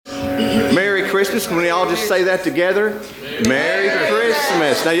Christmas. Can we all just say that together? Merry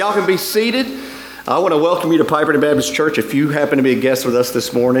Christmas. Now, y'all can be seated. I want to welcome you to Piperton Baptist Church. If you happen to be a guest with us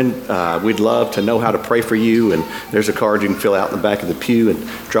this morning, we'd love to know how to pray for you. And there's a card you can fill out in the back of the pew and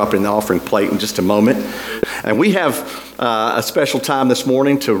drop it in the offering plate in just a moment. And we have a special time this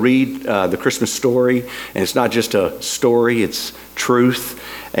morning to read the Christmas story. And it's not just a story, it's truth.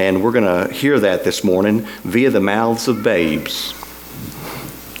 And we're going to hear that this morning via the mouths of babes.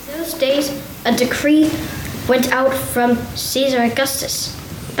 Those days, a decree went out from Caesar Augustus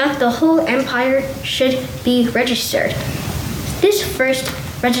that the whole empire should be registered. This first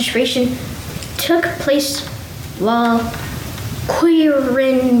registration took place while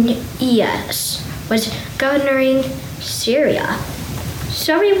Quirinius was governing Syria.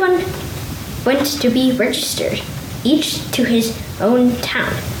 So everyone went to be registered, each to his own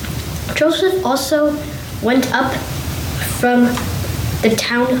town. Joseph also went up from the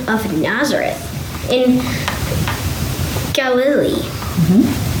town of Nazareth in Galilee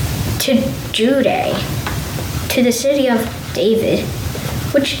to Judea, to the city of David,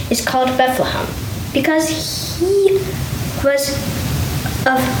 which is called Bethlehem, because he was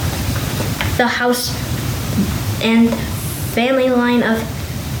of the house and family line of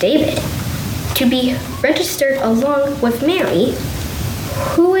David, to be registered along with Mary,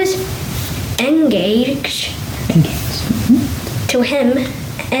 who was engaged to him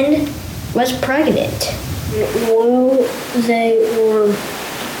and was pregnant. While they were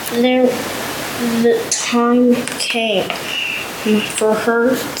there, the time came for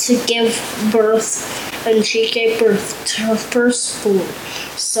her to give birth, and she gave birth to her firstborn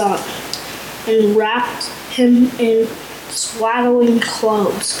son and wrapped him in swaddling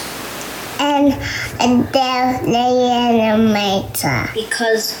clothes. And they lay in a manger,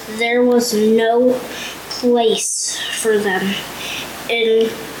 because there was no place for them in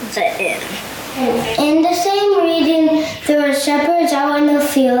the inn. In the same region, there were shepherds out in the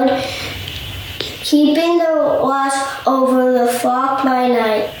field, keeping the watch over the flock by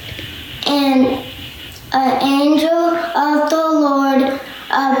night. And an angel of the Lord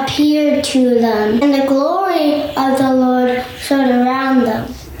appeared to them, and the glory of the Lord shone around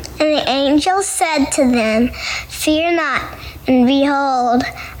them. And the angel said to them, "Fear not, and behold,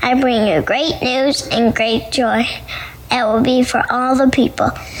 I bring you great news and great joy. It will be for all the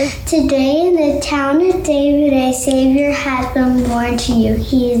people. Today in the town of David, a Savior has been born to you.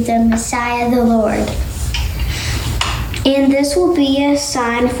 He is the Messiah, the Lord. And this will be a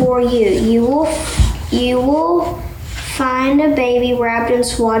sign for you. You will find a baby wrapped in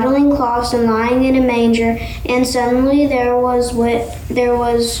swaddling cloths and lying in a manger." And suddenly there was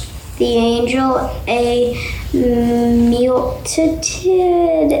the angel, a multitude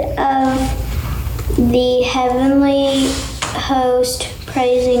of the heavenly host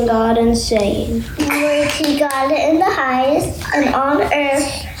praising God and saying, "Glory to God in the highest, and on earth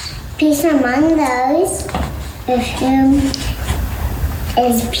peace among those with whom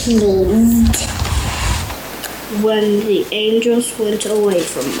is pleased." When the angels went away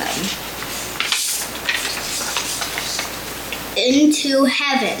from them into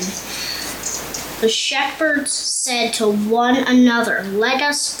heaven, the shepherds said to one another, "Let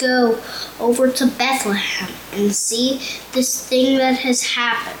us go over to Bethlehem and see this thing that has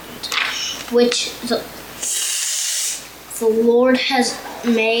happened, which the Lord has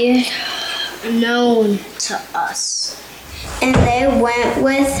made known to us." And they went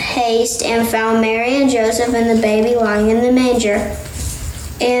with haste and found Mary and Joseph and the baby lying in the manger.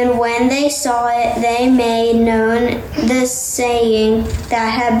 And when they saw it, they made known the saying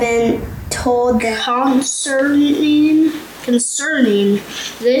that had been told them concerning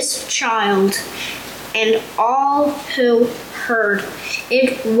this child. And all who heard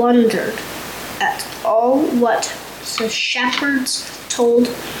it wondered at all what the shepherds told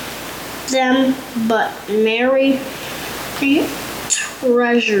them, but Mary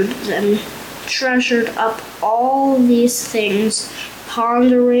treasured up all these things,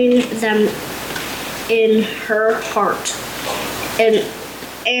 pondering them in her heart.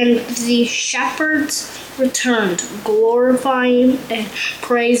 And the shepherds returned, glorifying and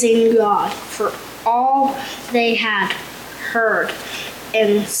praising God for all they had heard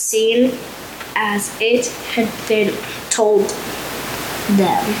and seen as it had been told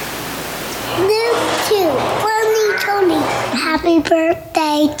them. Luke 2, Tony. Happy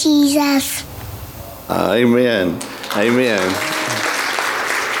birthday, Jesus. Amen. Amen.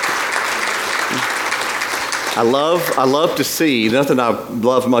 I love to see, nothing I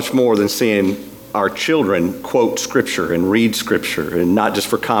love much more than seeing our children quote Scripture and read Scripture, and not just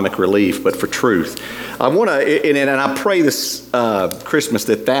for comic relief, but for truth. I want to, and I pray this Christmas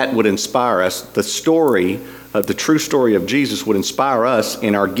that would inspire us. The true story of Jesus would inspire us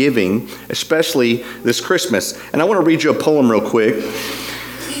in our giving, especially this Christmas. And I want to read you a poem real quick.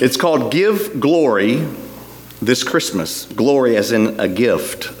 It's called Give Glory This Christmas. Glory as in a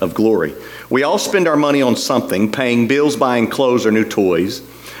gift of glory. We all spend our money on something, paying bills, buying clothes or new toys.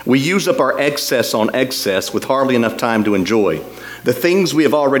 We use up our excess on excess with hardly enough time to enjoy the things we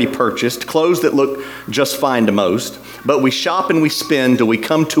have already purchased, clothes that look just fine to most. But we shop and we spend till we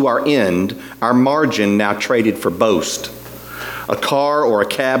come to our end, our margin now traded for boast. A car or a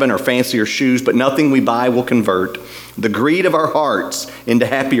cabin or fancier shoes, but nothing we buy will convert the greed of our hearts into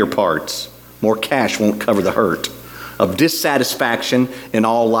happier parts. More cash won't cover the hurt of dissatisfaction in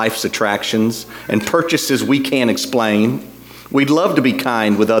all life's attractions and purchases we can't explain. We'd love to be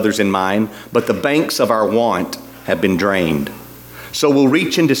kind with others in mind, but the banks of our want have been drained. So we'll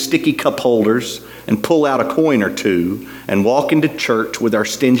reach into sticky cup holders and pull out a coin or two and walk into church with our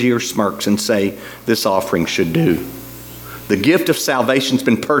stingier smirks and say, this offering should do. The gift of salvation's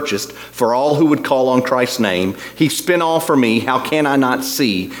been purchased for all who would call on Christ's name. He spent all for me. How can I not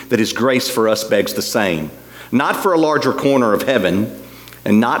see that his grace for us begs the same? Not for a larger corner of heaven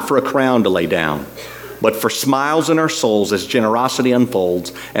and not for a crown to lay down, but for smiles in our souls as generosity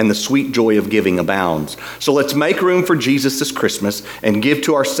unfolds and the sweet joy of giving abounds. So let's make room for Jesus this Christmas and give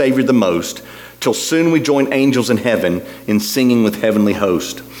to our Savior the most, till soon we join angels in heaven in singing with heavenly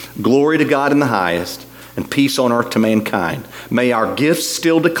host. Glory to God in the highest, and peace on earth to mankind. May our gifts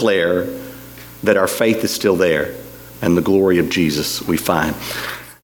still declare that our faith is still there, and the glory of Jesus we find.